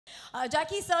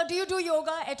Jackie sir, do you do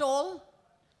yoga at all?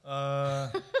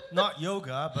 Not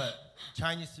yoga, but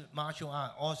Chinese martial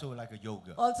art also like a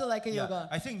yoga. Also like a yoga.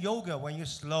 I think yoga, when you're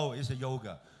slow, is a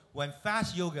yoga. When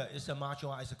fast yoga is a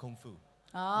martial art, is a kung fu.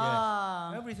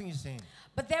 Ah. Yes. Everything is same.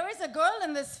 But there is a girl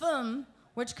in this film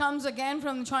which comes again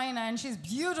from China, and she's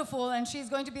beautiful, and she's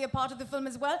going to be a part of the film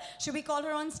as well. Should we call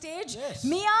her on stage? Yes.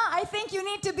 Mia, I think you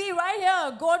need to be right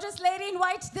here. Gorgeous lady in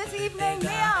white this evening,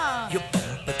 Mia.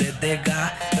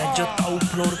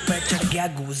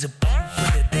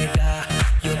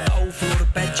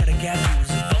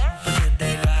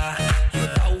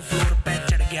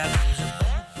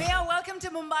 Mia, welcome to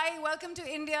Mumbai, welcome to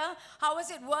India. How was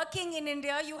it working in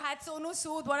India? You had Sonu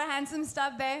Sood, what a handsome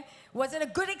stuff there. Was it a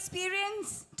good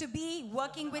experience to be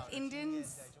working with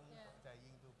Indians?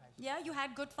 Yeah, you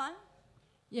had good fun?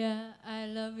 Yeah, I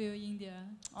love you, India.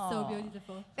 So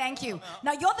beautiful. Thank you.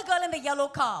 Now, you're the girl in the yellow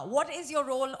car. What is your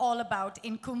role all about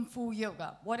in Kung Fu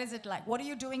Yoga? What is it like? What are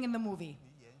you doing in the movie?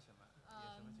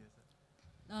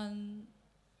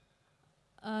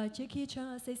 Jackie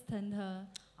Chan assistant her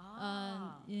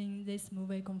in this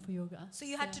movie Kung Fu Yoga. So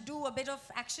you had to do a bit of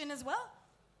action as well?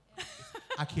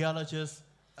 Archaeologist,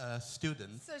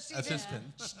 student, So she assistant.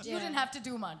 You didn't have to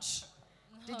do much.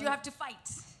 Did you have to fight?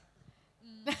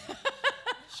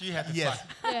 She had to Yes.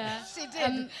 fight. Yeah, She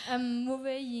did. I'm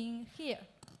moving in here.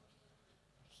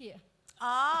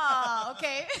 Ah,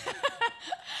 okay.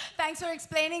 Thanks for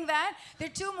explaining that. There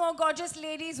are two more gorgeous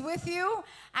ladies with you,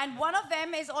 and one of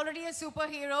them is already a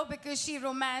superhero because she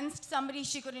romanced somebody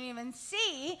she couldn't even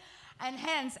see, and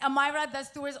hence Amyra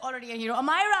Dastur is already a hero.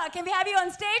 Amyra, can we have you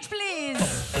on stage, please?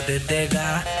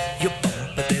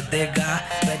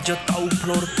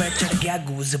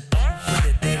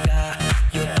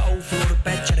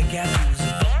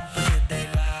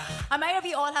 Amyra,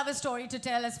 we all have a story to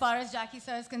tell as far as Jackie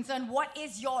sir is concerned. What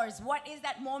is yours? What is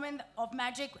that moment of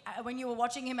magic when you were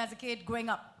watching him as a kid growing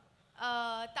up?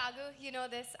 Tagu, you know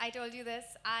this. I told you this.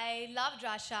 I loved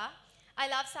Rasha. I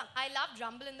loved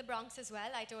Rumble in the Bronx as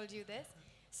well. I told you this.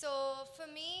 So for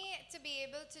me to be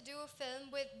able to do a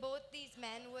film with both these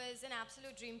men was an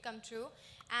absolute dream come true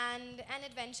and an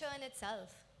adventure in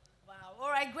itself. Wow. All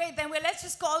right, great. Then let's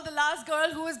just call the last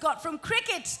girl who has got from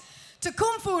cricket to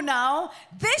Kung Fu now.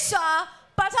 Disha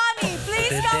Patani,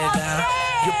 please come on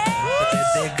stage.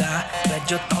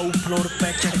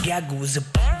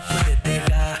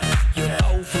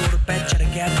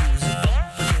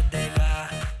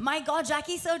 My God,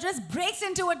 Jackie sir just breaks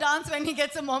into a dance when he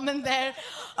gets a moment there.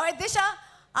 All right, Disha,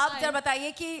 आप जरा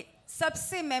बताइए कि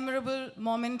सबसे memorable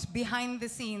moment behind the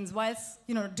scenes whilst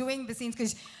doing the scenes,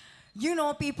 because you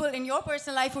know people in your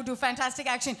personal life who do fantastic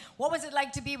action. What was it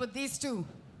like to be with these two?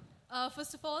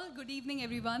 First of all, good evening,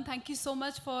 everyone. Thank you so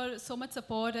much for so much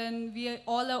support, and we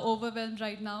all are overwhelmed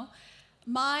right now.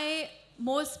 My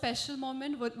most special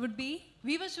moment would be,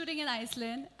 we were shooting in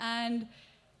Iceland, and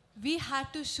we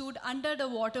had to shoot under the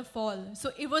waterfall.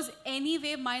 So it was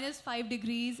anyway -5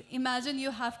 degrees. Imagine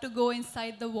you have to go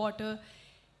inside the water.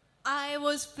 I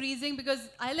was freezing because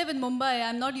I live in Mumbai.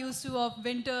 I'm not used to of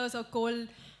winters or cold.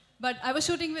 But I was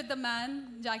shooting with the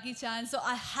man, Jackie Chan, so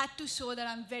I had to show that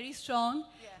I'm very strong.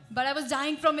 But I was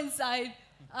dying from inside.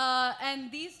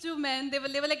 And these two men, they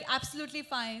were like absolutely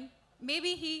fine.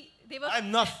 Maybe they were...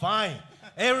 I'm not fine.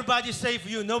 Everybody say for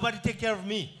you, nobody take care of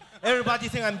me. Everybody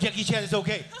think I'm Jackie Chan, it's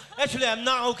okay. Actually, I'm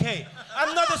not okay.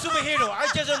 I'm not a superhero. I'm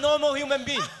just a normal human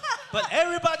being. But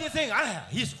everybody think,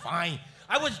 he's fine.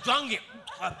 I was drunk.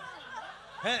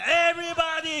 And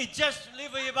everybody just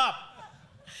lift him up.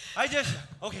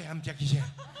 Okay, I'm Jackie Chan.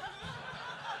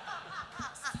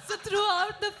 So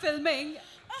throughout the filming,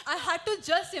 I had to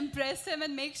just impress him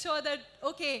and make sure that,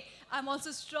 okay, I'm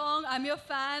also strong, I'm your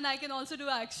fan, I can also do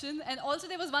action. And also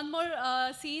there was one more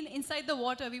scene inside the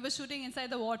water. We were shooting inside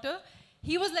the water.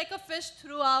 He was like a fish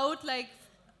throughout, like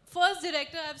first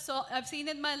director I've seen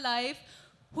in my life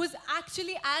who's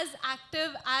actually as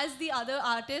active as the other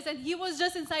artists, and he was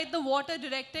just inside the water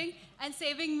directing and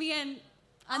saving me, and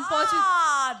unfortunately...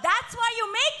 That's why you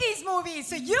make these movies,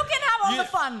 so you can have all the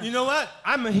fun. You know what?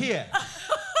 I'm here.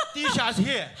 Disha's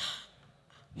here.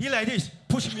 He like this,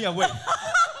 push me away.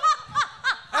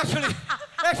 Actually,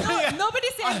 nobody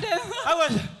saved him. I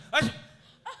was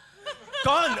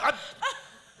gone.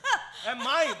 And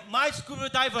my scuba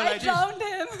diver like this. I drowned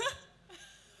him.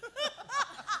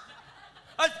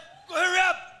 Hurry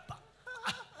up!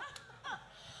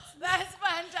 That's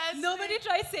fantastic. Nobody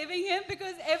tried saving him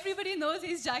because everybody knows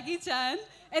he's Jackie Chan.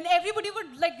 And everybody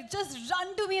would like just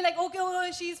run to me like,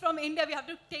 okay, she's from India. We have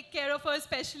to take care of her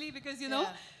especially because, you know.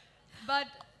 But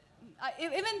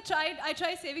I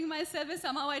tried saving myself and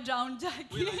somehow I drowned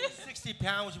Jackie. We like 60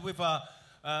 pounds with a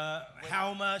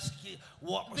helmets,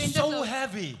 Winter so clothes.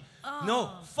 heavy.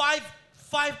 No,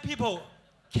 five people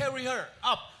carry her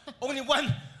up. Only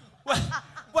one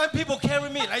people carry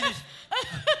me like this.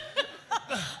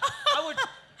 I would.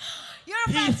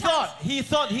 He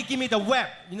thought he give me the web.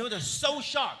 You know, the so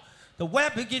sharp. The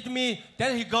web he give me,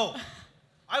 then he go.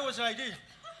 I was like this.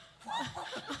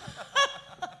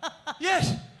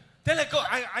 Yes. Then I go.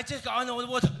 I just got under the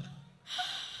water.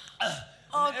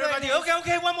 Everybody, goodness.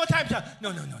 okay, one more time.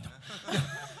 No.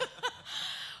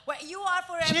 Well, you are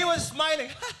forever. She was smiling.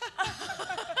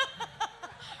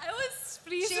 I was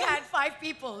freezing. She had 5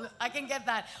 people. I can get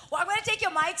that. Well, I'm going to take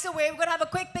your mics away. We're going to have a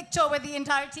quick picture with the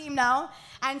entire team now,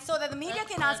 and so that the media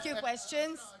can ask you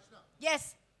questions.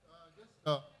 Yes.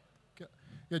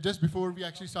 Yeah, just before we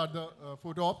actually start the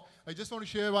photo op, I just want to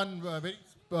share one very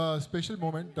special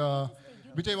moment,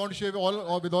 which I want to share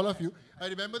with all of you. I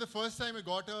remember the first time I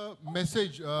got a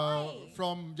message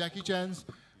from Jackie Chan's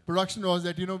production was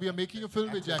that, we are making a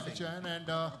film with Jackie Chan,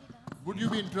 and would you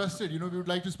be interested? We would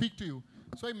like to speak to you.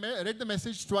 So I read the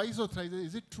message twice or thrice.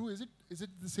 Is it true? Is it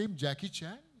the same Jackie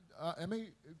Chan? Am I,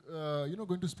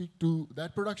 going to speak to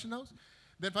that production house?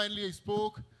 Then finally I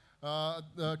spoke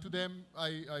to them.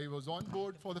 I was on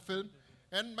board for the film.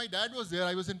 And my dad was there.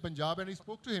 I was in Punjab, and I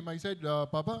spoke to him. I said,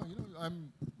 Papa,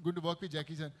 I'm going to work with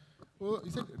Jackie Chan. Oh,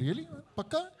 he said, really?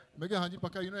 Pakka? I said, Hanji,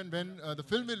 pakka. And when the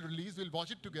film will release, we'll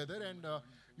watch it together, and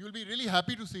you'll be really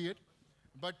happy to see it.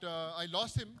 But I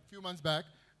lost him a few months back.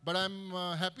 But I'm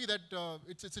happy that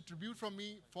it's a tribute from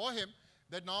me for him,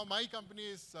 that now my company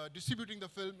is distributing the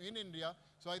film in India.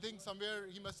 So I think somewhere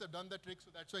he must have done that trick,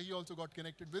 so that's why he also got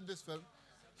connected with this film.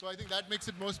 So I think that makes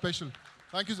it more special.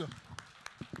 Thank you, sir.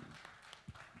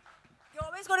 You're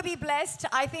always going to be blessed.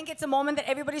 I think it's a moment that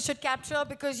everybody should capture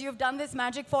because you've done this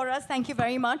magic for us. Thank you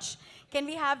very much. Can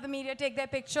we have the media take their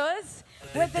pictures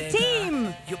with the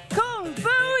team? Kung Fu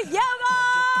Yoga!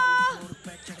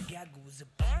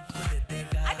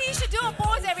 I think you should do a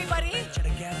pose, everybody.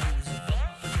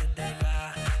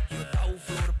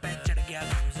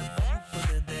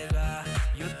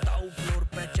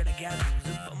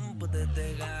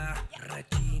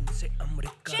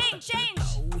 Change.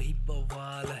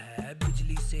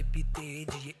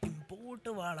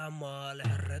 वाला माल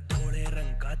है थोड़े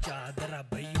रंग का चादरा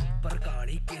भाई ऊपर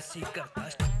काली केसी करता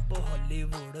step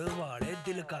Hollywood वाले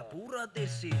दिल का पूरा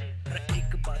देसी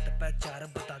एक बात पे 4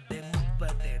 बता दे मुझ पे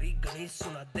तेरी गणी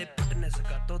सुना दे फिटनेस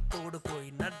का तो तोड़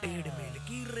कोई ना 1.5 मील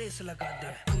की रेस लगा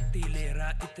दे कुर्ती ले रहा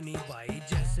इतनी भाई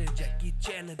जैसे जैकी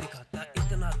चैन दिखाता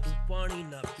इतना तू पानी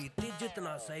ना पीती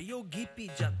जितना सहयोगी पी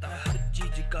जाता हर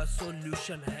चीज का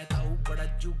सॉल्यूशन है ताऊ बड़ा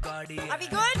जुगाड़ी है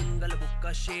सिंगल बुक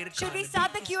का शेर Should we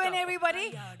start the Q&A, everybody?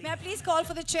 May I please call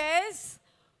for the chairs?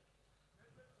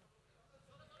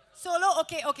 Solo?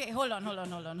 Okay. Hold on.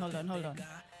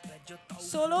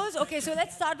 Solos? Okay, so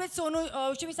let's start with Sonu.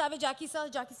 Should we start with Jackie sir?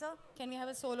 Jackie sir, can we have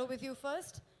a solo with you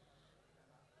first?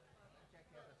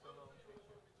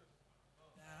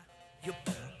 You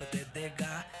bump de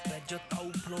dega, मैं जो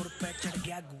ताऊ floor पे चढ़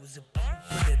गया गूज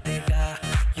bump de dega,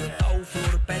 you ताऊ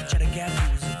floor पे चढ़ गया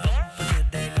गूज bump de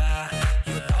dega,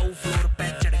 you ताऊ फ्लोर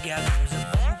पे चढ़ गया गूज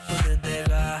bump de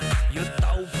dega, you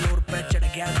ताऊ फ्लोर पे चढ़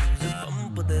गया गूज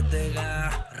bump de dega,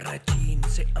 चीन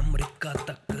से अमेरिका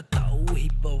तक ताऊ ही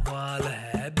बवाल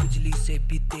है बिजली से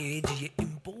भी तेज ये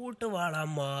इंपोर्ट वाला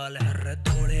माल है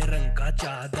थोड़े रंग का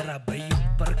चादरा भाई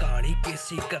ऊपर काली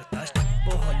केसी करता स्टेप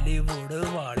हॉलीवुड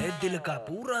वाले दिल का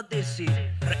पूरा देसी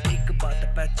एक बात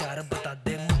पे 4 बता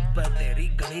दे मुझ पे तेरी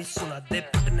गणी सुना दे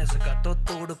फिटनेस का तो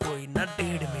तोड़ कोई ना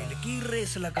 1.5 मील की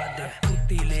रेस लगा दे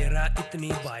कुर्ती ले रहा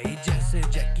इतनी भाई जैसे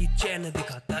जैकी चैन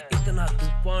दिखाता इतना तू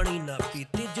पानी ना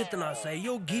पीती जितना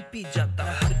सहयोगी पी जाता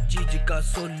हर चीज का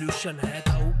सॉल्यूशन है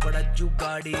ताऊ बड़ा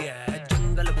जुगाड़ी है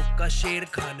जंगल बुक का शेर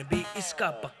खान भी इसका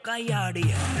पक्का यारी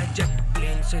है जेट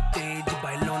प्लेन से तेज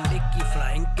बाइलोंडे की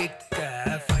फ्लाइंग किक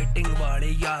है फाइटिंग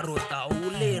वाले यारो ताऊ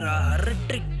ले रहा हर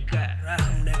ट्रिक है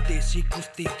हमने देसी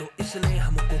कुश्ती तो इसने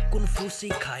हमको कुनफू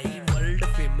सिखाई वर्ल्ड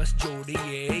फेमस जोड़ी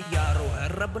ये यारो है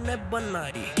रब ने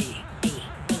बनाई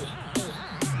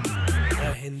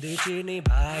हिंदी चीनी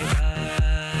भाई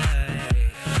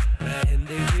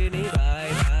हिंदी चीनी भाई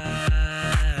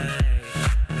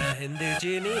हिंदी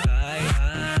चीनी भाई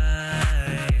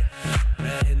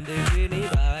हिंदी चीनी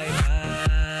भाई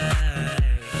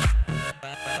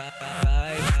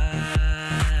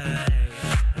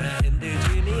हिंदी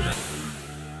चीनी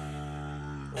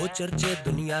वो चर्चे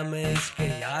दुनिया में इसके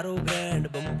यारों ग्रैंड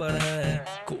बम्पर है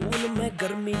खून में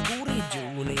गर्मी पूरी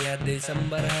जून या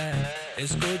दिसंबर है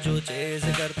इसको जो चेज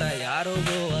करता यारों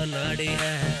वो अनाड़ी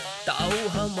है ताऊ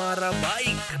हमारा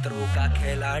भाई खतरों का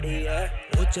खिलाड़ी है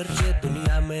वो चर्चे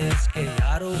दुनिया में इसके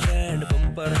यारों बैंड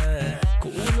बम्पर है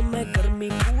खून में गर्मी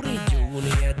पूरी जून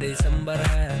या दिसंबर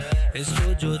है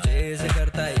इसको जो चेस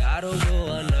करता है यारों वो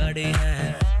अनाड़ी है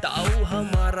ताऊ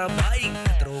हमारा भाई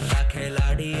खतरों का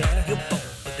खिलाड़ी है ये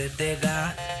पंप दे देगा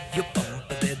ये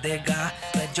पंप दे देगा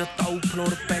मैं जो ताऊ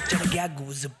फ्लोर पे चढ़ गया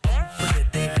गूज पंप दे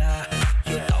देगा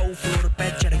ये ताऊ फ्लोर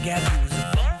पे चढ़ गया गूज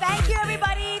pump Thank you,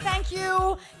 everybody. Thank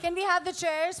you. Can we have the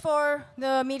chairs for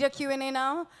the media Q&A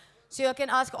now? So you can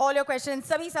ask all your questions.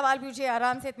 Sabhi sawal पूछिए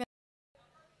आराम से.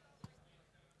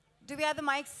 Do we have the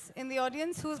mics in the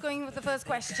audience? Who's going with the first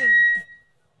question?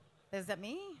 Is that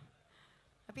me?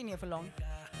 I've been here for long.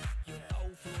 ये ताऊ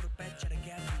floor पे चढ़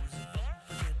गया गूज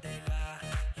pump दे देगा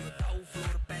ये ताऊ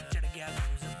फ्लोर पे चढ़ गया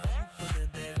गूज पंप दे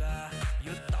देगा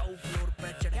ये ताऊ फ्लोर पे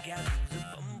चढ़ गया गूज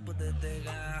पंप दे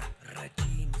देगा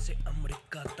चीन से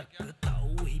अमेरिका तक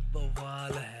ताऊ ही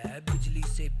बवाल है बिजली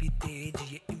से भी तेज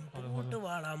ये इम्पोर्ट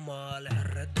वाला माल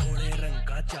है थोड़े रंग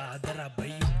का चादरा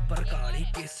भाई ऊपर काली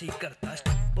केसी करता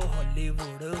स्टेप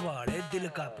हॉलीवुड वाले दिल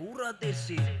का पूरा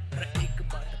देसी एक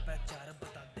बात पे चार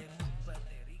बता दे मुंह पे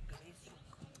तेरी Ganesh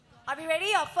Are we ready?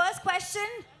 Our first question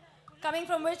coming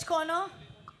from which corner?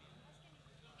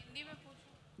 Hindi में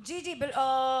पूछूं जी जी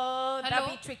that'd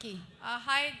be tricky.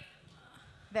 Hi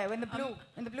There in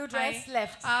the blue dress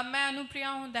left. मैं अनुप्रिया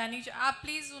हूँ दैनिक आप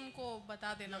प्लीज़ उनको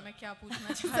बता देना मैं क्या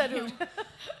पूछना चाह रही हूँ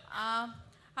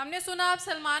हमने सुना आप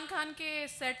सलमान खान के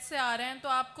सेट से आ रहे हैं तो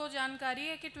आपको जानकारी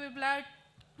है कि ट्विबलाइट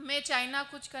में चाइना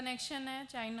कुछ कनेक्शन है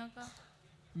चाइना का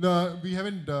No, we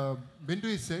haven't been to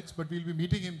his sets, but we'll be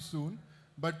meeting him soon.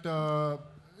 But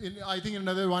I think in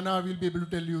another 1 hour we'll be able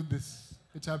to tell you this.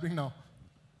 It's happening now.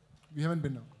 We haven't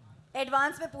been now.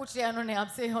 Advance में पूछ लिया उन्होंने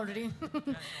आपसे already.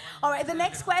 All right, the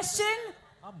next question.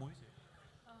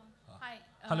 Hi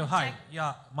Hello, hi.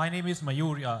 Yeah, my name is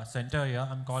Mayur, Center here.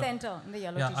 I'm called. Center, in the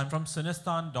yellow Yeah, t-shirt. I'm from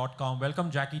Cinestan.com.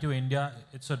 Welcome, Jackie, to India.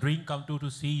 It's a dream come true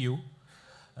to see you.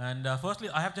 And firstly,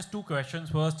 I have just two questions.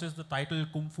 First is the title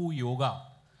Kung Fu Yoga.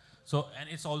 So, and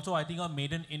it's also, I think, a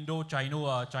made in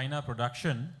Indo-China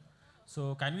production.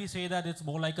 So, can we say that it's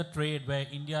more like a trade where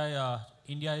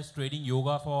India is trading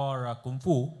yoga for Kung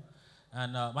Fu?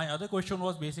 And my other question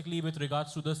was basically with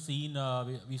regards to the scene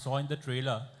we saw in the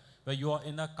trailer, where you are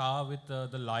in a car with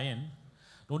the lion.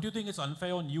 Don't you think it's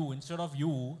unfair on you? Instead of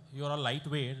you're a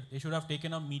lightweight, they should have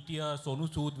taken a meteor Sonu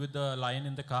Sood with the lion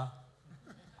in the car.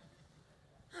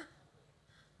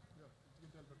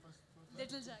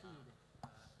 Little Jack.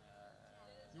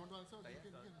 You want to answer?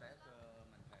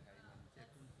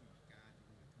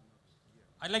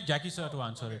 I'd like Jackie sir to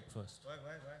answer it first.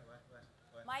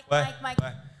 Mike.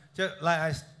 Just like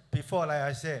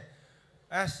I said,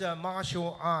 as a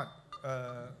martial art,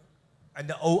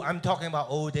 and I'm talking about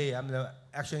all day. I'm the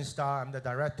action star. I'm the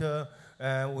director.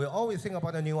 We always think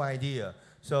about a new idea.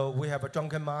 So we have a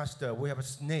drunken master. We have a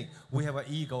snake. We have an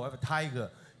eagle. We have a tiger.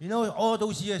 You know, all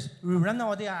those years we run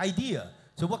out of the idea.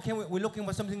 So what can we're looking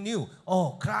for something new.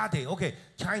 Oh, karate. Okay,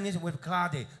 Chinese with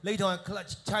karate. Later on,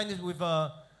 Chinese with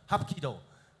hapkido.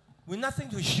 We're nothing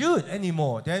to shoot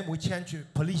anymore. Then we change to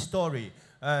police story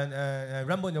and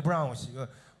Rumble in the Bronx.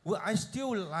 Well, I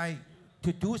still like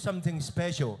to do something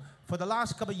special. For the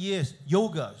last couple of years,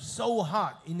 yoga so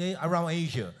hot around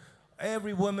Asia.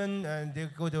 Every woman they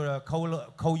go to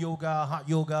cold yoga, hot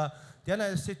yoga. Then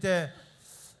I sit there.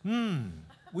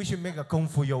 We should make a kung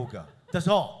fu yoga. That's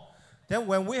all. Then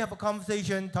when we have a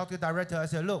conversation, talk to the director. I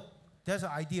said, look, there's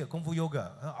an idea, kung fu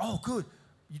yoga. Oh, good.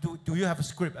 Do you have a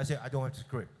script? I said, I don't have a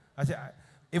script. I said,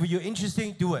 if you're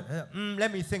interested, do it.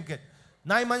 Let me think it.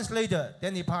 9 months later,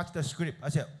 then he passed the script. I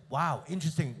said, wow,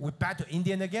 interesting. We're back to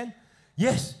Indian again?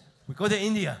 Yes, we go to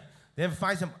India. Then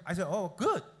find some. I said, oh,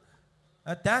 good.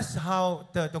 That's how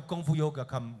the Kung Fu Yoga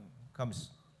comes.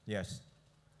 Yes.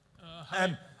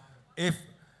 And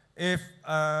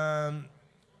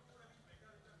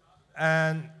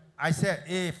and I said,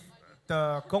 if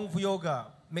the Kung Fu Yoga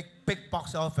make big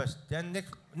box office, then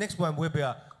next one will be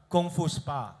a Kung Fu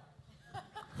Spa.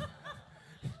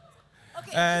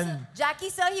 Okay, And so Jackie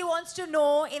sir, he wants to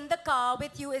know, in the car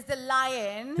with you is the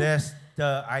lion. That's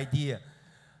the idea.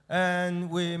 And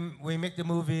we make the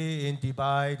movie in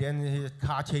Dubai, then his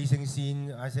car chasing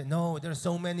scene. I said, no, there's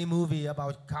so many movies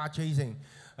about car chasing.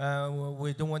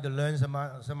 We don't want to learn some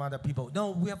other people.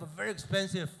 No, we have a very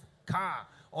expensive car,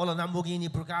 all a Lamborghini,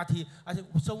 Bugatti. I said,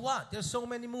 so what? There's so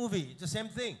many movies, the same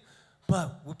thing.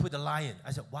 But we put the lion.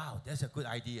 I said, wow, that's a good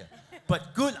idea.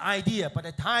 But good idea, but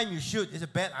the time you shoot is a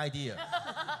bad idea.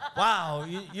 Wow,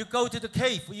 you go to the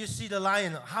cave, you see the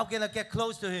lion. How can I get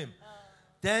close to him?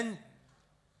 Then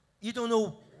you don't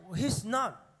know, he's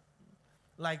not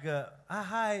like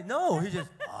hi. No, he just,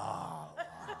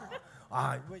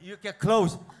 When you get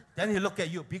close, then he look at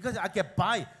you. Because I get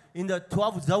bite in the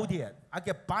 12th zodiac. I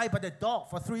get bite by the dog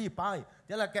for 3 bites.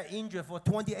 Then I get injured for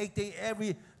 28 days.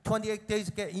 Every 28 days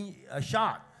get a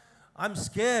shot. I'm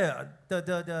scared.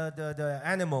 The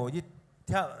animal. You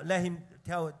let him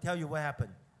tell you what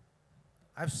happened.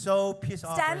 I'm so pissed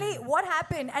off. Stanley, what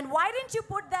happened? And why didn't you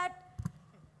put that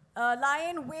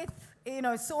lion with,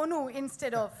 Sonu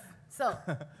instead of Sir?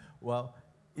 Well,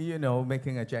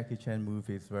 making a Jackie Chan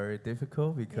movie is very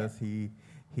difficult because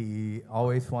he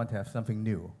always wants to have something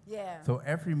new. Yeah. So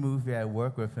every movie I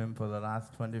work with him for the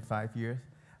last 25 years,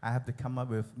 I have to come up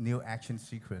with new action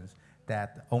sequence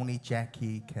that only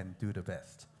Jackie can do the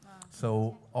best.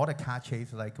 So all the car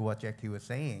chase, like what Jackie was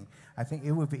saying, I think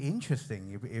it would be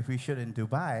interesting if we shoot in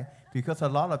Dubai, because a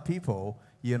lot of people,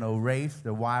 raise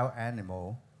the wild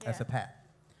animal as a pet.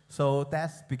 So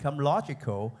that's become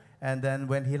logical. And then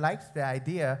when he likes the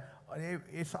idea,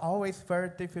 it's always very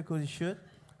difficult to shoot.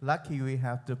 Lucky we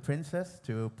have the princess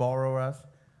to borrow us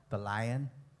the lion.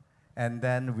 And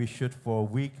then we shoot for a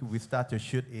week. We start to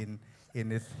shoot in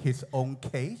his own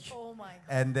cage. Oh my God.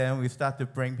 And then we start to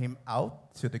bring him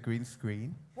out to the green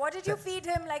screen. What did you feed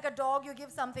him? Like a dog, you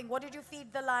give something. What did you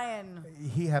feed the lion?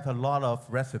 He has a lot of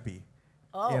recipe.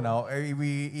 Oh.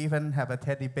 We even have a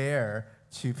teddy bear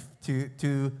to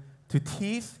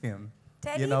tease him.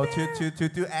 Teddy bear? To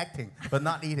do acting, but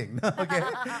not eating. Okay.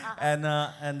 And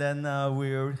then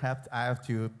I have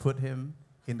to put him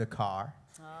in the car.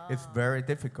 It's very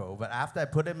difficult. But after I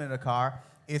put him in the car,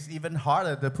 it's even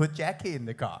harder to put Jackie in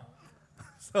the car.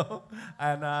 So,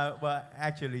 but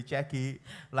actually Jackie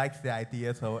likes the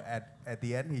idea, so at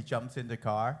the end he jumps in the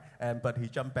car, but he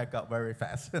jumped back up very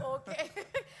fast. Okay.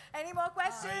 Any more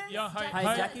questions?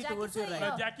 Hi, Jackie, towards your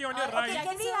right. Jackie on your right. Okay,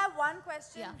 can we have one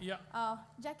question?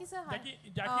 Jackie sir, hi.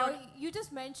 Jackie you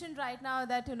just mentioned right now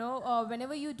that,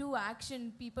 whenever you do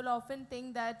action, people often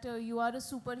think that you are a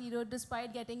superhero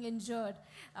despite getting injured.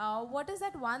 What is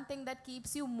that one thing that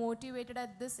keeps you motivated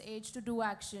at this age to do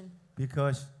action?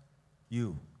 Because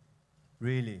you,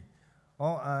 really.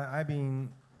 I've been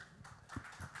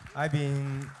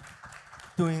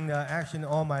doing the action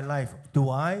all my life. Do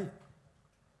I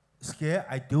scare?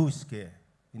 I do scare.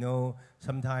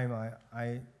 Sometimes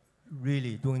I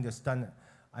really doing the stunt.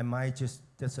 I might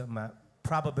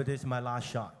probably this is my last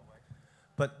shot.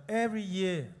 But every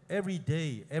year, every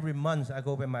day, every month, I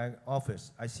go to my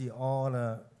office. I see all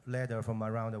the letter from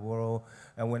around the world,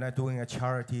 and when I'm doing a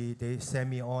charity, they send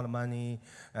me all the money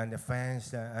and the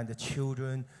fans and the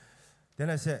children. Then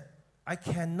I said, I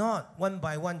cannot one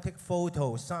by one take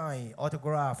photos, sign,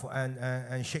 autograph,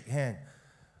 and shake hand.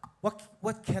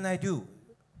 What can I do?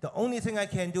 The only thing I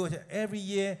can do is every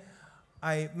year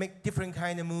I make different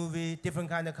kind of movie, different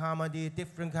kind of comedy,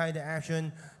 different kind of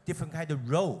action, different kind of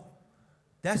role.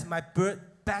 That's my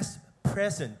best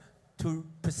present to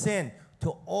present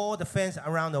to all the fans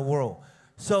around the world.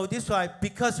 So this is why,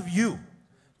 because of you,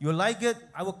 you like it,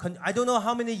 I don't know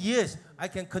how many years I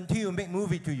can continue to make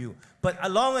movie to you. But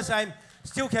as long as I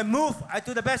still can move, I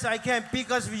do the best I can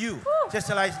because of you. Woo. Just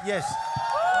like, yes.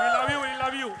 We love you, we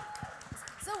love you.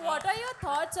 So what are your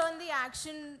thoughts on the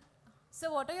action?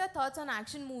 So what are your thoughts on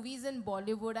action movies in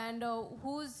Bollywood, and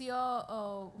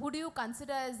who do you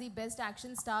consider as the best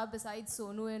action star besides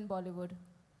Sonu in Bollywood?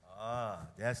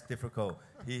 That's difficult.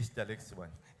 He's the next one.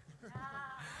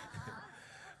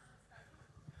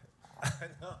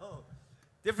 No.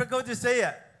 Difficult to say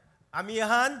it. Amir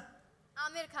Khan?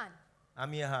 Amir Khan.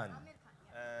 Amir Khan.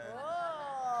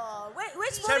 Which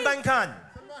movie? Salman Khan.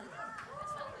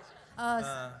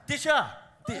 Disha.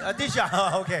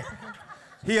 Disha. Okay.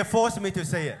 He forced me to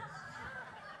say it.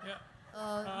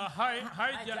 Hi,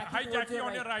 Jackie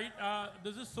on your right.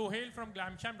 This is Sohail from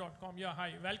glamsham.com. Yeah,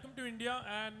 hi. Welcome to India,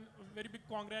 and very big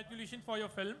congratulations for your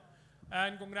film,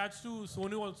 and congrats to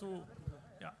Sonu also.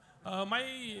 Yeah. My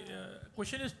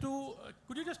question is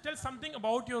could you just tell something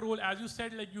about your role? As you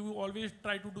said, like you always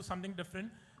try to do something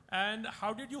different. And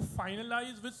how did you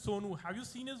finalize with Sonu? Have you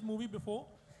seen his movie before?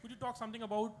 Could you talk something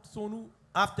about Sonu?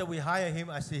 After we hire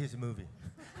him, I see his movie.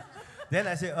 Then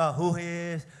I say, who he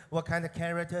is, what kind of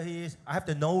character he is. I have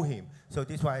to know him. So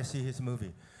this is why I see his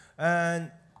movie. And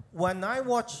when I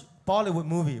watch Bollywood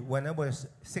movie when I was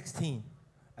 16,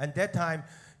 and that time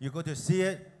you go to see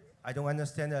it, I don't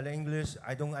understand the English,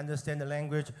 I don't understand the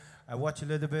language. I watch a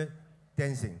little bit,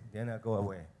 dancing, then I go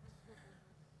away.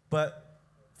 But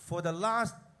for the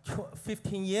last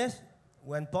 15 years,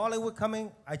 when Bollywood coming,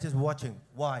 I just watching.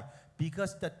 Why?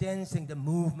 Because the dancing, the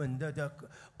movement,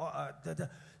 the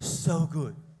so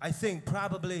good. I think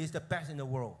probably is the best in the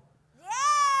world. Yay!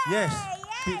 Yes.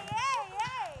 Yay!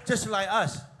 Just like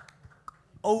us.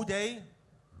 Old day,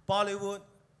 Bollywood,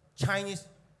 Chinese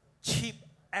cheap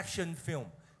action film,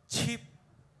 cheap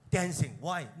dancing.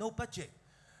 Why? No budget,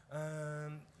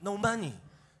 no money.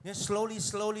 Then slowly,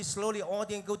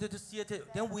 audience go to the theater.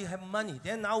 Then we have money.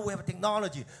 Then now we have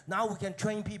technology. Now we can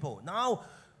train people. Now,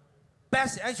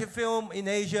 best action film in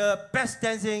Asia, best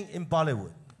dancing in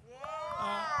Bollywood.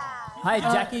 Hi,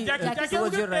 Jackie. Jackie, towards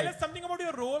could you your tell right. us something about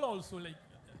your role also? Like,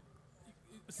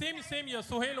 same here,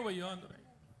 Sohail over here on the right.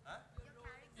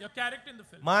 Your character in the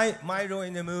film. My role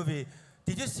in the movie.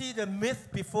 Did you see the myth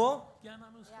before?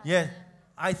 Yes.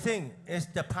 I think it's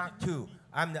the part 2.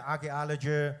 I'm the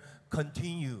archaeologist.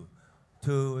 Continue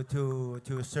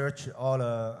to search all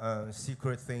the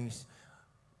secret things.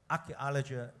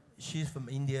 Archaeologist. She's from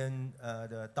Indian,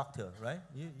 the doctor, right?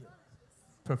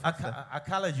 Professor.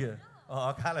 Archaeologist. Oh,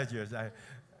 archaeologist. I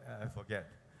forget.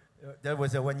 That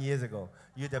was 1 year ago.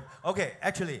 Okay,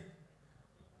 actually,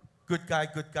 good guy,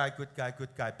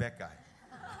 bad guy.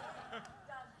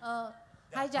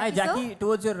 Hi, Jackie. Hi, Jackie,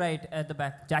 towards your right at the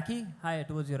back. Jackie, hi,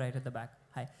 towards your right at the back.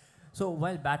 Hi. So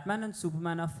while Batman and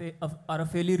Superman are a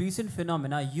fairly recent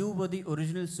phenomena, you were the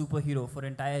original superhero for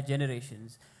entire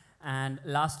generations. And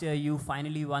last year, you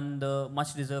finally won the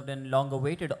much-deserved and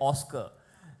long-awaited Oscar.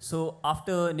 So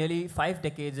after nearly 5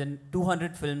 decades and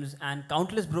 200 films and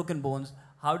countless broken bones,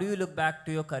 how do you look back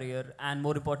to your career? And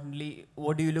more importantly,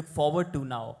 what do you look forward to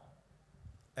now?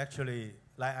 Actually,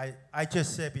 like I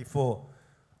just said before,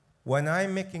 when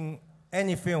I'm making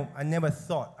any film, I never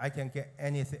thought I can get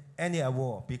any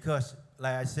award because,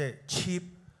 like I said, cheap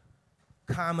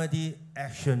comedy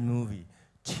action movie,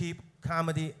 cheap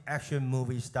comedy action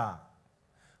movie star.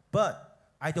 But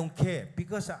I don't care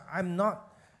because I'm not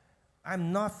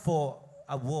for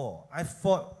award. I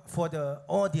fought for the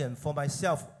audience, for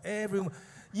myself.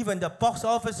 Even the box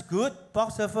office good,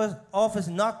 box office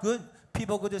not good.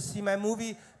 People go to see my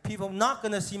movie. People not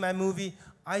gonna see my movie.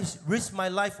 I risk my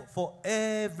life for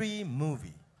every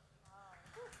movie.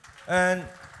 And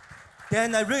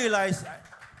then I realized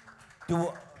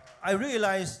the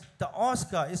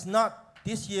Oscar is not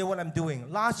this year what I'm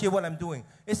doing, last year what I'm doing.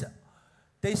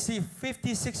 They see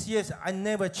 56 years, I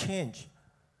never changed.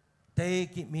 They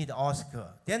give me the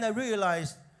Oscar. Then I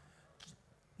realized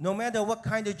no matter what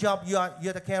kind of job you are,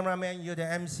 you're the cameraman, you're the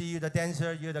MC, you're the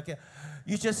dancer,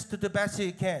 you just do the best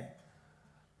you can.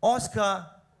 Oscar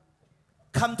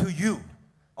come to you.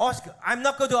 Oscar, I'm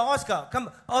not going to Oscar. Come,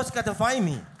 Oscar to find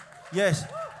me. Yes.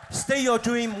 Stay your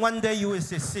dream. One day you will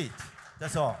succeed.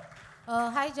 That's all.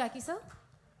 Hi, Jackie, sir.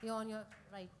 You're on your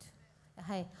right.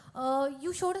 Hi.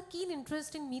 You showed a keen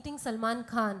interest in meeting Salman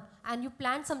Khan and you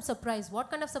planned some surprise. What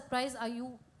kind of surprise are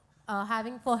you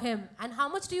having for him? And how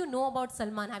much do you know about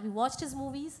Salman? Have you watched his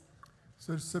movies?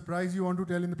 So surprise you want to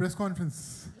tell in the press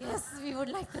conference? Yes, we would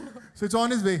like to know. So it's on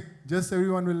his way. Just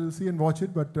everyone will see and watch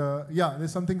it. But yeah,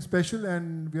 there's something special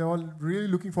and we are all really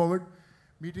looking forward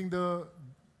meeting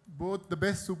both the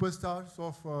best superstars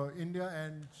of India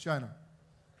and China.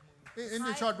 In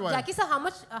a short while. Jackie, sir,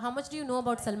 how much do you know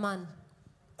about Salman?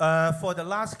 For the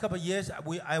last couple of years,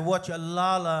 I watch a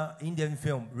lot of Indian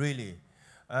film, really.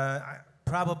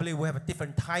 Probably we have a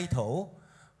different title,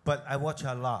 but I watch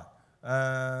a lot.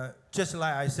 Just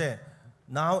like I said,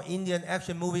 now Indian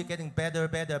action movie getting better.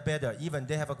 Even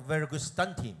they have a very good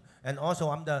stunt team. And also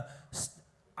I'm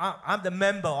the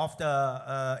member of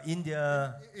the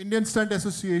Indian Stunt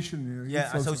Association.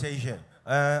 Yeah, association.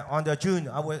 On the June,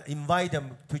 I will invite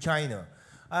them to China.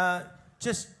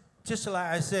 Just like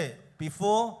I said,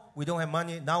 before we don't have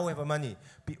money, now we have money.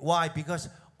 Why? Because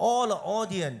all the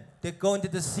audience, they go into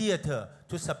the theater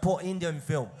to support Indian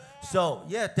film. So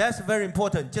yeah, that's very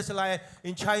important. Just like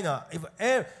in China,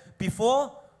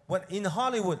 before, when in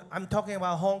Hollywood, I'm talking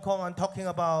about Hong Kong, I'm talking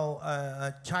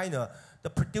about China, the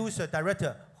producer,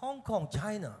 director, Hong Kong,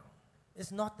 China,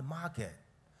 it's not the market.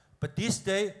 But this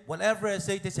day, whatever I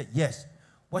say, they say, yes.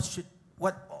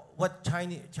 What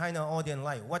China audience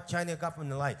like? What China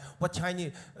government like? What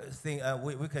Chinese thing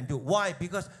we can do? Why?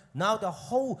 Because now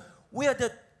we are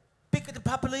the biggest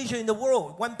population in the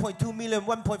world. 1.2 million,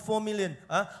 1.4 million,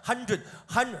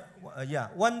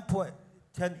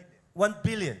 1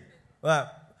 billion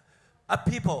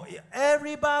people.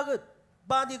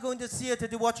 Everybody going to theater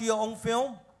to watch your own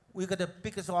film. We got the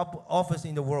biggest office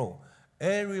in the world.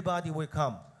 Everybody will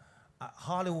come.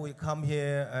 Hollywood will come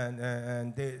here,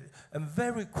 and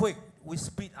very quick we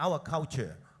spread our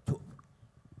culture to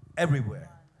everywhere.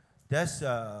 That's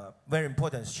very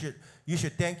important. You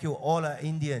should thank you all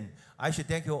Indian. I should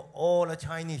thank you all the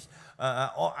Chinese.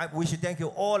 We should thank you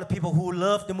all the people who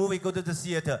love the movie, go to the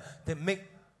theater, that make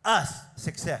us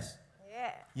success.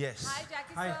 Yeah. Yes. Hi,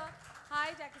 Jackie sir.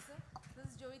 Hi, Jackie sir. This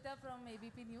is Jovita from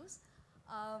ABP News.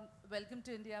 Welcome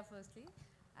to India, firstly.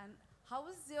 And how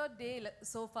was your day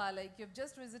so far? Like, you've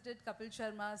just visited Kapil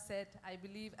Sharma's set, I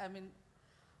believe. I mean,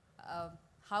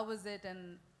 how was it,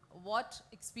 and what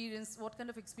kind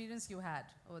of experience you had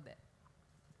over there?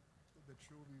 That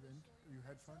show we went, you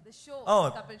had fun? The show.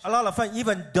 Oh, Kapil a lot of fun,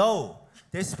 even though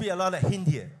they speak a lot of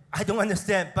Hindi. I don't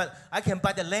understand, but I can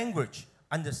by the language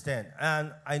understand.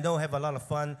 And I know have a lot of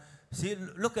fun. See,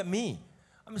 look at me.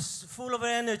 I'm full of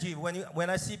energy when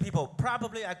I see people.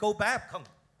 Probably I go back.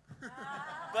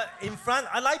 But in front,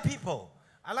 I like people.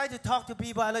 I like to talk to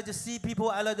people. I like to see people.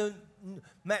 I like to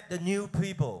meet the new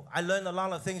people. I learn a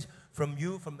lot of things from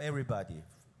you, from everybody.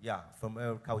 Yeah, from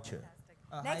our culture.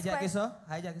 Hi, Jackie sir.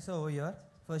 Hi, Jackie sir over here.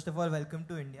 First of all, welcome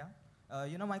to India.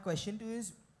 My question to you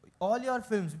is, all your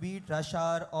films, be it Rush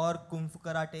Hour or Kung Fu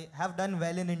Karate, have done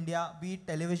well in India, be it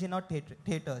television or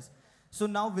theaters. So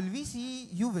now, will we see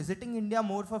you visiting India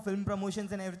more for film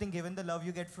promotions and everything, given the love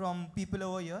you get from people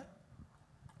over here?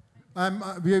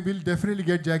 We will definitely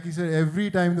get Jackie sir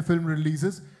every time the film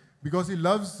releases, because he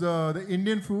loves the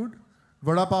Indian food.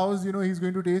 Vada paos, he's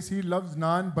going to taste. He loves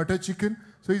naan, butter chicken.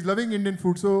 So he's loving Indian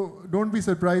food. So don't be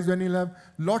surprised when he'll have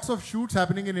lots of shoots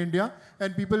happening in India.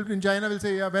 And people in China will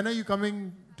say, yeah, when are you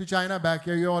coming to China back?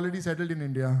 Yeah, you're already settled in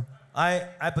India.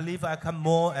 I believe I come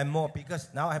more and more because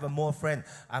now I have a more friend.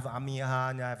 I have Amir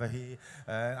Han, I have a he,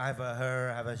 I have a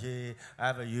her, I have a she, I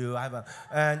have a you,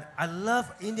 and I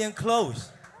love Indian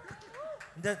clothes.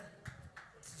 That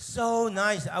so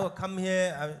nice. I will come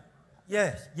here.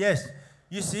 Yes.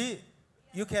 You see,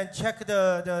 you can check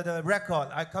the record.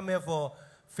 I come here for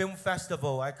film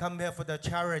festival. I come here for the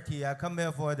charity. I come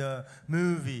here for the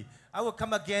movie. I will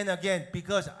come again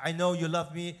because I know you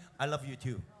love me. I love you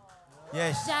too.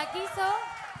 Yes. Jackie sir.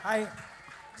 Hi.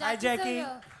 Hi Jackie.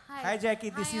 Hi Jackie.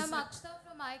 This is. I'm Akshta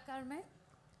from iCarmen.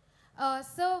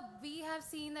 So we have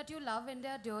seen that you love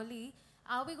India dearly.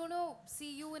 Are we going to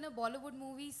see you in a Bollywood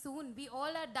movie soon? We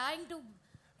all are dying to,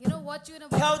 watch you in a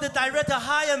Bollywood Tell the director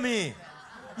hire me.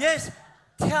 Yes.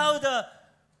 Tell the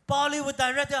Bollywood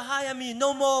director hire me.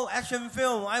 No more action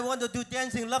film. I want to do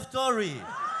dancing love story.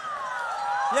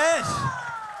 Yes.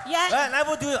 Yes. And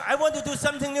I want to do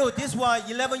something new. This was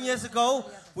 11 years ago.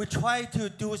 We tried to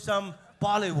do some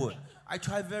Bollywood. I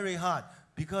tried very hard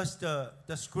because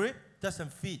the script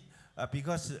doesn't fit.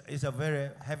 Because it's a very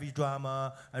heavy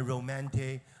drama and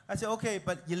romantic. I said, okay,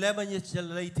 but 11 years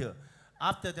later,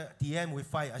 after the end we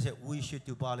fight, I said, we should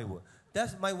do Bollywood.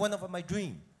 That's one of my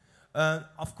dreams.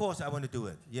 Of course, I want to do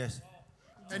it, yes.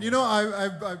 And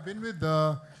I've been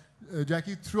with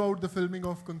Jackie throughout the filming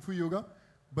of Kung Fu Yoga,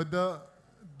 but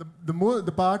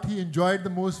the part he enjoyed the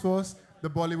most was the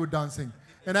Bollywood dancing.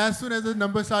 And as soon as the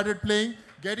number started playing,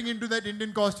 getting into that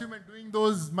Indian costume and doing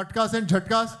those matkas and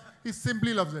jhatkas, he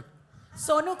simply loves it.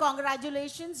 Sonu,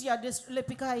 congratulations. You're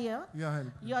Lipika here. Yeah,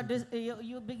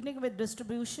 you're beginning with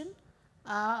distribution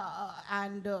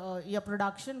and your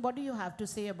production. What do you have to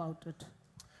say about it?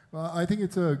 I think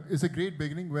it's a great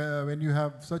beginning when you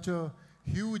have such a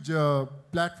huge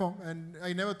platform. And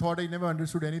I never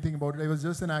understood anything about it. I was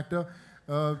just an actor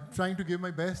trying to give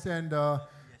my best. And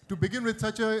to begin with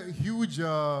such a huge,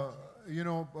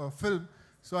 film.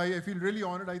 So I feel really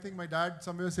honored. I think my dad,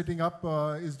 somewhere sitting up,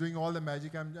 is doing all the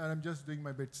magic, and I'm just doing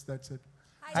my bits. That's it.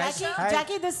 Hi,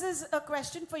 Jackie, this is a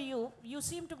question for you. You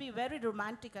seem to be very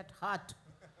romantic at heart.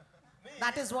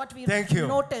 That is what we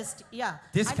noticed. Yeah.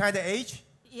 This kind of age?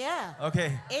 Yeah.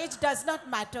 Okay. Age does not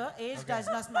matter. Age does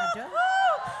not matter.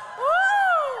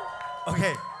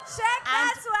 Okay. Check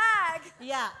that swag.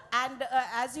 Yeah. And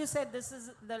as you said, this is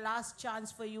the last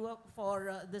chance for you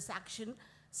for this action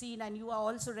scene, and you are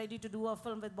also ready to do a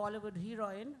film with Bollywood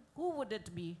heroine. Who would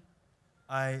it be?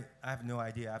 I have no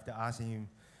idea. After asking him,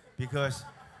 because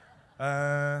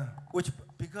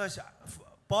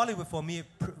Bollywood for me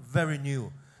very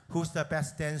new. Who's the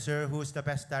best dancer? Who's the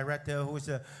best director? Who's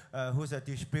a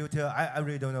distributor? I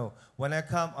really don't know. When I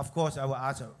come, of course, I will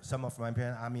ask some of my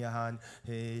parents, Amir Han,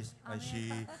 his, and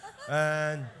she,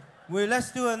 and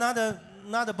let's do another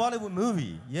Bollywood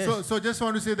movie. Yes. So just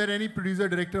want to say that any producer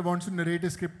director wants to narrate a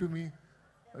script to me,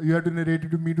 you have to narrate it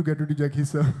to me to get to Jackie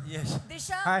sir. Yes.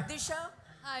 Disha. Hi. Disha.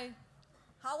 Hi.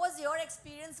 How was your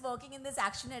experience working in this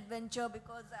action adventure?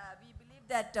 Because we believe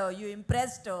that you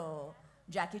impressed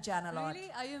Jackie Chan a lot.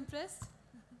 Really? Are you impressed?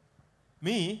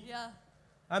 Me? Yeah.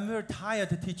 I'm very tired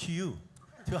to teach you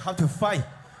how to fight,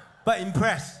 but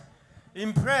impressed.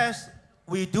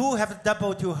 We do have a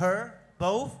double to her,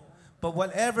 both. But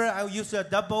whenever I use a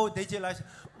double, they just like,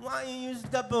 why you use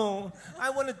double? I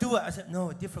want to do it. I said,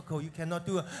 no, difficult. You cannot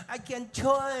do it. I can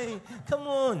try. Come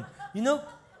on.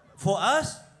 For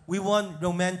us, we want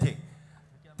romantic.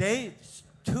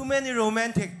 Too many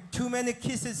romantic, too many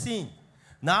kisses scene.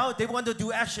 Now they want to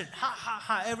do action. Ha, ha,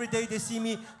 ha. Every day they see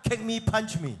me, kick me,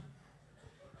 punch me.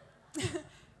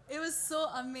 It was so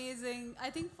amazing.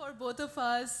 I think for both of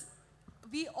us,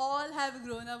 we all have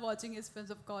grown up watching his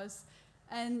films, of course.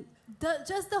 And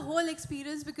just the whole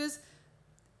experience, because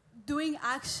doing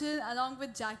action along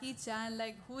with Jackie Chan,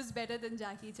 like who's better than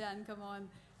Jackie Chan, come on.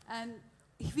 And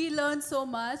we learned so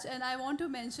much, and I want to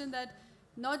mention that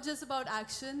not just about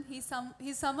action,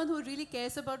 he's someone who really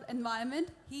cares about environment.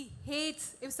 He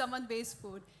hates if someone wastes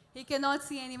food. He cannot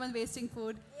see anyone wasting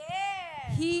food.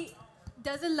 Yeah. He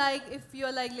doesn't like if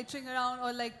you're like littering around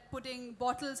or like putting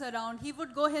bottles around. He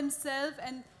would go himself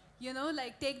and, you know,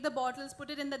 like take the bottles, put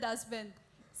it in the dustbin.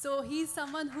 So he's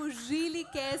someone who really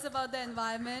cares about the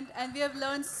environment, and we have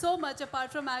learned so much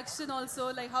apart from action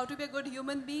also, like how to be a good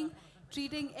human being,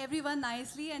 treating everyone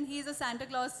nicely, and he's a Santa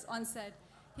Claus on set.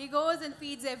 He goes and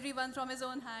feeds everyone from his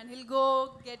own hand. He'll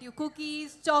go get you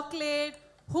cookies, chocolate,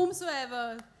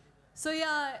 whomsoever. So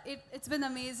yeah, it's been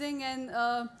amazing, and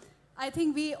I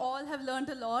think we all have learned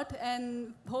a lot,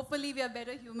 and hopefully we are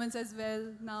better humans as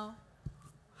well now.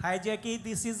 Hi Jackie,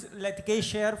 this is Latikesh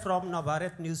Sher from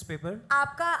Navarat newspaper.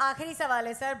 आपका आखिरी सवाल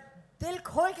है sir, दिल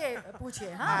खोल के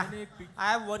पूछिए हाँ.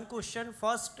 I have one question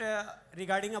first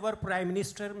regarding our Prime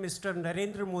Minister, Mr.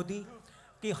 Narendra Modi.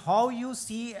 How you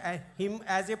see him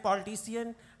as a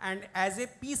politician and as a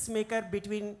peacemaker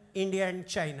between India and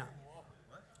China?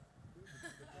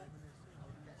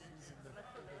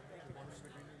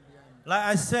 Like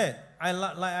I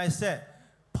said,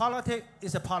 politics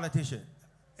is a politician.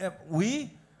 If we,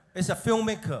 as a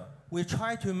filmmaker, we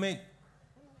try to make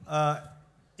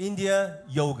India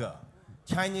yoga,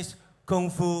 Chinese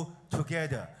kung fu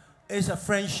together. It's a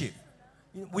friendship.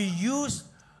 We use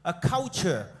a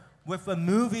culture with a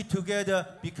movie together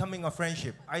becoming a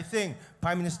friendship. I think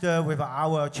Prime Minister with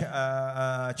our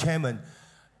chairman,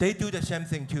 they do the same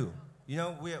thing too. You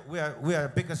know, we are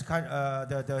the biggest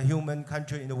the human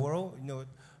country in the world. You know,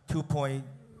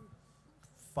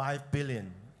 2.5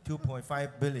 billion.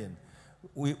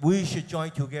 We should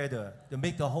join together to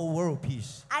make the whole world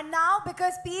peace. And now,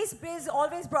 because peace is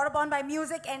always brought upon by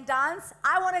music and dance,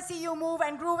 I want to see you move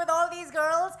and groove with all these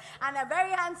girls and a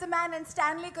very handsome man and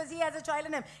Stanley, because he has a child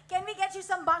in him. Can we get you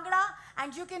some bhangra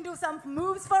and you can do some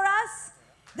moves for us?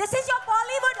 This is your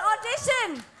Bollywood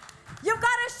audition. You've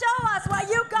got to show us what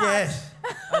you got. Yes,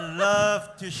 I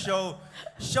love to show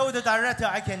the director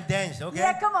I can dance, okay?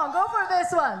 Yeah, come on, go for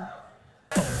this one.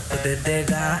 दे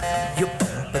देगा यो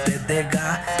pump दे देगा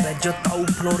मैं जो ताऊ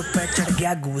floor पे चढ़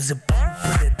गया गूज pump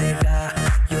दे देगा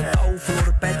यो ताऊ फ्लोर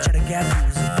पे चढ़ गया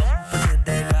गूज पंप दे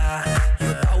देगा यो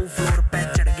ताऊ फ्लोर पे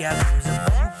चढ़ गया गूज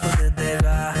पंप दे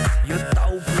देगा यो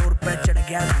ताऊ फ्लोर पे चढ़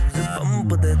गया गूज पंप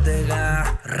दे देगा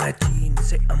चीन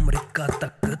से अमेरिका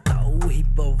तक ताऊ ही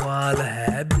बवाल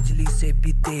है बिजली से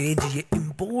भी तेज ये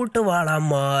इंपोर्ट वाला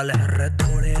माल है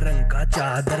धोले रंग का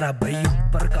चादरा भाई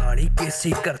ऊपर काली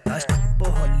केसी करता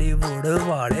हॉलीवुड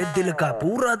वाले दिल का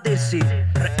पूरा देसी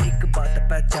एक बात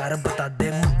पे चार बता दे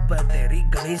मुंह पे तेरी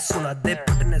गणी सुना दे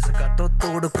फिटनेस का तो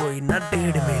तोड़ कोई ना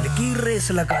 1.5 मील की रेस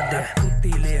लगा दे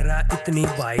कुत्ती ले रहा इतनी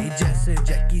भाई जैसे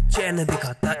जैकी चैन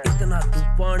दिखाता इतना तू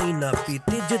पानी ना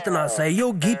पीती जितना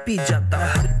सहयोगी पी जाता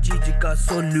हर चीज का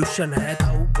सॉल्यूशन है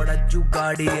ताऊ बड़ा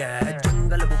जुगाड़ी है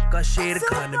जंगल बुक का शेर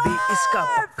खान भी इसका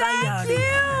पक्का यारी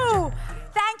है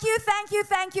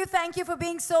Thank you for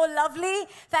being so lovely.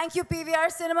 Thank you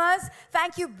PVR Cinemas.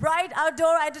 Thank you Bright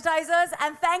Outdoor Advertisers.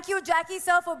 And thank you Jackie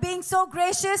sir for being so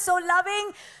gracious, so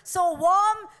loving, so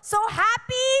warm, so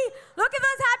happy. Look at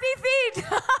those happy feet.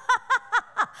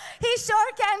 He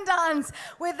sure can dance.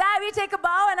 With that, we take a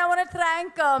bow and I want to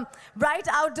thank Bright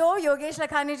Outdoor. Yogesh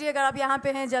Lakhani ji, agar aap yahan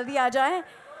pe hain, jaldi aa jaएं.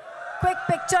 Quick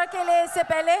picture ke liye isse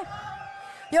pehle.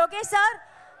 Yogesh sir,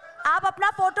 आप अपना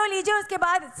photo लीजिए उसके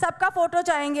बाद सबका photo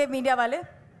चाहेंगे media वाले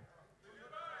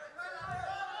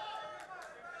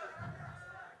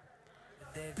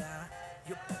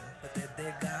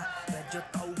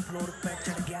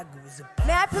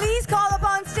May I please call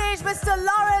upon stage Mr.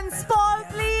 Lawrence Paul,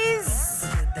 please?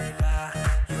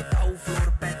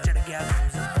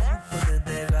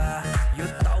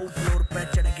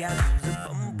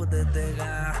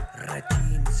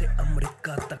 चीन से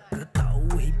अमेरिका तक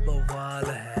ताऊ ही बवाल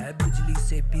है बिजली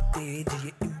से भी तेज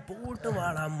ये इंपोर्ट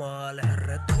वाला माल है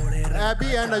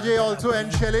Abby and Ajay also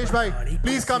and Shailesh bhai,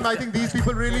 please come. I think these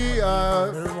people really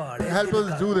help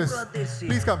us do this.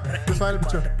 Please come. The final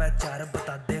picture.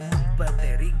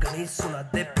 तेरी गणी सुना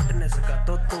दे फिटनेस का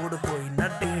तो तोड़ कोई ना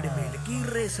 1.5 मील की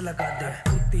रेस लगा दे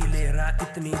कुत्ती ले रहा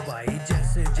इतनी भाई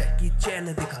जैसे जैकी चैन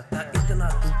दिखाता इतना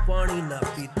तू पानी ना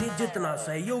पीती जितना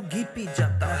सहयोगी पी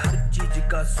जाता हर चीज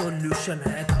का सॉल्यूशन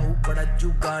है ताऊ बड़ा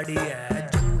जुगाड़ी है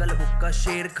जंगल बुक का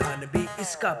शेर खान भी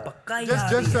इसका पक्का यारी है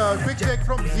Just quick check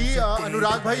from Z,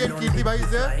 Anurag bhai and Kirti bhai is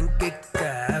there?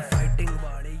 Fighting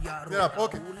वाले यारों Yeah,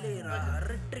 okay.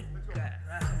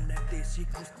 हमने देसी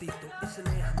कुश्ती तो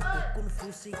इसने हमको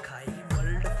कुंफू सिखाई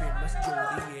वर्ल्ड फेमस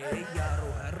जोड़ी ये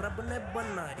यारों है रब ने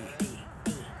बनाई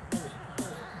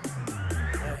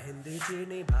हिंदी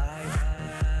चीनी भाई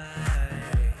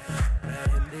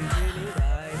हिंदी चीनी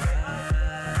भाई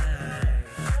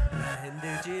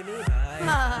हिंदी चीनी भाई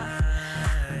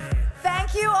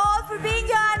Thank you all for being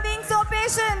here and being so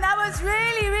patient. That was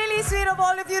really, really sweet of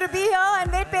all of you to be here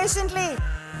and wait patiently.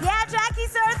 Yeah, Jackie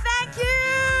sir, thank you!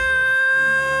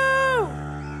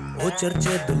 वो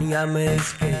चर्चे दुनिया में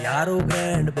इसके यारों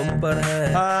ग्रैंड बम्पर है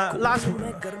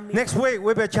Next week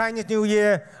will be a Chinese New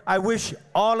Year. I wish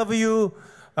all of you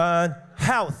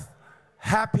health,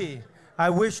 happy. I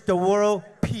wish the world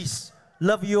peace.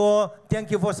 Love you all.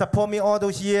 Thank you for supporting me all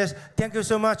those years. Thank you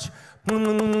so much.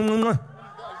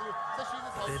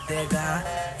 देगा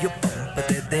ये pump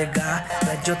दे देगा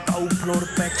मैं जो ताऊ floor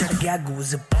पे चढ़ गया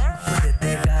गूज pump दे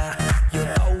देगा ये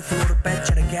ताऊ फ्लोर पे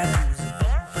चढ़ गया गूज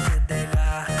पंप दे देगा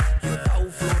ये ताऊ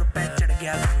फ्लोर पे चढ़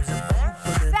गया गूज पंप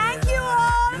दे देगा Thank you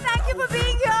all. Thank you for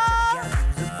being here.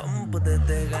 Pump दे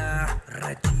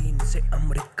देगा चीन से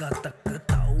अमेरिका तक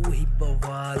ताऊ ही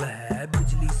बवाल है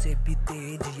बिजली से भी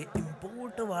तेज ये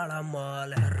इंपोर्ट वाला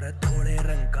माल है थोड़े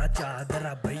रंग का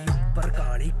चादरा भाई ऊपर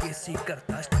काली केसी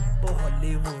करता स्टेप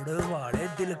हॉलीवुड वाले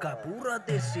दिल का पूरा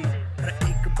देसी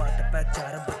एक बात पे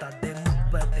चार बता दे मुझ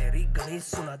पे तेरी गणी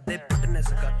सुना दे फिटनेस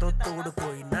का तो तोड़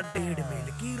कोई ना 1.5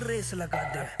 मील की रेस लगा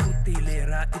दे कुत्ती ले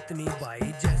रहा इतनी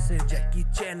भाई जैसे जैकी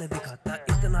चैन दिखाता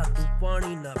इतना तू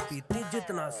पानी ना पीती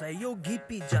जितना सहयोगी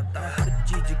पी जाता हर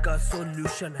चीज का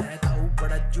सॉल्यूशन है ताऊ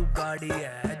बड़ा जुगाड़ी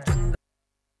है